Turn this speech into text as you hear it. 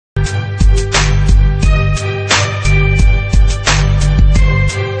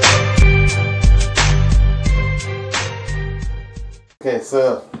Okay,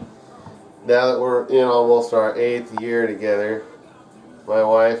 so now that we're in almost our 8th year together, my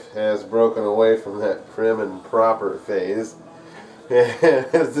wife has broken away from that prim and proper phase and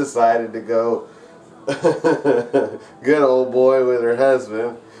has decided to go good old boy with her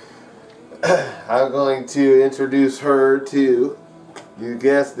husband. I'm going to introduce her to, you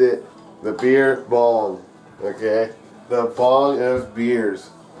guessed it, the beer Bong. Okay? The Bong of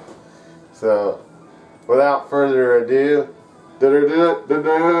beers. So, without further ado, I'm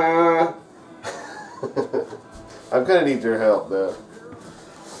gonna need your help though.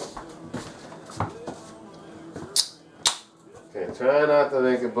 Okay, try not to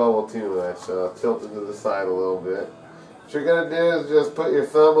make it bubble too much, so I'll tilt it to the side a little bit. What you're gonna do is just put your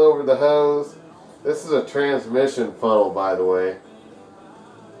thumb over the hose. This is a transmission funnel, by the way.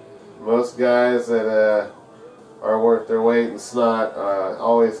 Most guys that are worth their weight in snot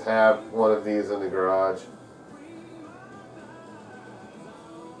always have one of these in the garage.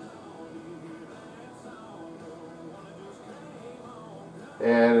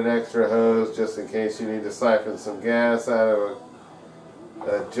 And an extra hose just in case you need to siphon some gas out of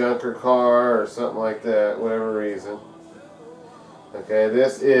a junker car or something like that, whatever reason. Okay,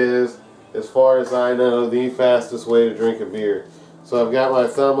 this is, as far as I know, the fastest way to drink a beer. So I've got my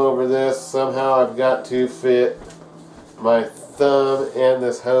thumb over this. Somehow I've got to fit my thumb and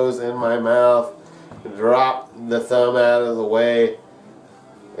this hose in my mouth, drop the thumb out of the way,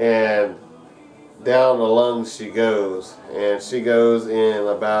 and down the lungs she goes, and she goes in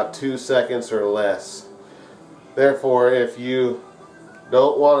about 2 seconds or less. Therefore, if you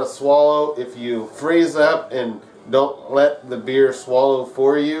don't want to swallow, if you freeze up and don't let the beer swallow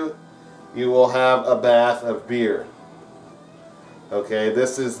for you, you will have a bath of beer. Okay,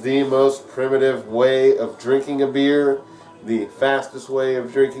 this is the most primitive way of drinking a beer, the fastest way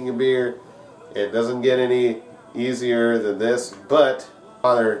of drinking a beer. It doesn't get any easier than this, but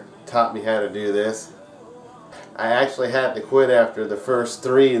Father taught me how to do this. I actually had to quit after the first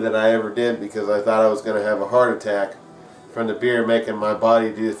 3 that I ever did because I thought I was going to have a heart attack from the beer making my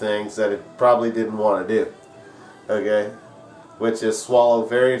body do things that it probably didn't want to do. Okay? Which is swallow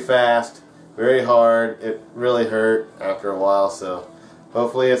very fast, very hard. It really hurt after a while, so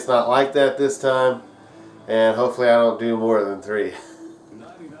hopefully it's not like that this time, and hopefully I don't do more than 3. There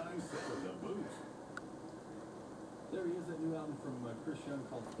he is, that new album from Chris Young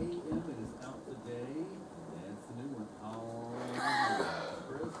called AM. It is out today. And it's the new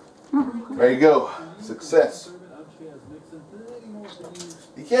one. There you go. Success.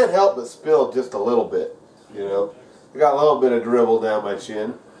 You can't help but spill just a little bit, you know. I got a little bit of dribble down my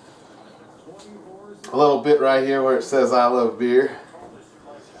chin. A little bit right here where it says I love beer.